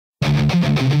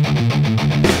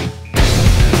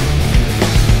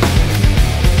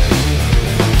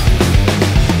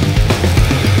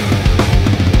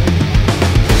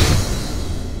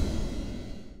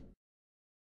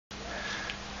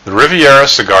Riviera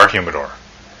Cigar Humidor.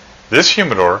 This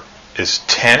humidor is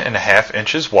 10.5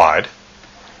 inches wide,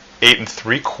 8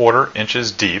 3/4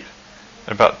 inches deep,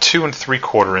 and about 2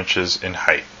 3/4 inches in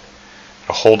height.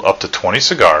 It'll hold up to 20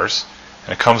 cigars,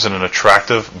 and it comes in an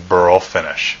attractive burl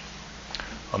finish.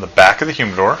 On the back of the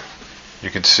humidor, you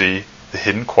can see the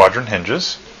hidden quadrant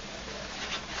hinges.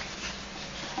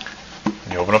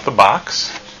 When you open up the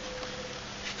box,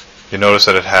 you notice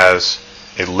that it has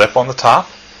a lip on the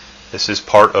top. This is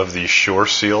part of the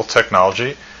SureSeal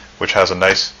technology, which has a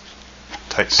nice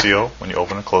tight seal when you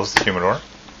open and close the humidor.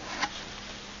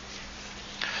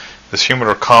 This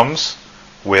humidor comes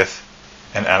with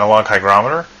an analog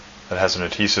hygrometer that has an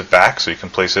adhesive back, so you can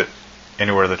place it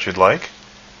anywhere that you'd like,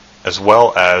 as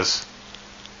well as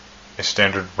a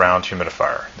standard round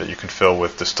humidifier that you can fill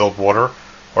with distilled water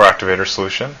or activator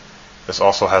solution. This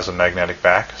also has a magnetic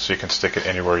back, so you can stick it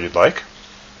anywhere you'd like.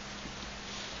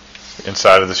 The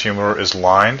inside of this humidor is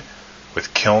lined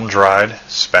with kiln-dried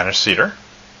Spanish cedar.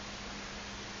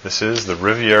 This is the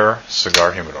Riviera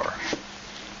Cigar Humidor.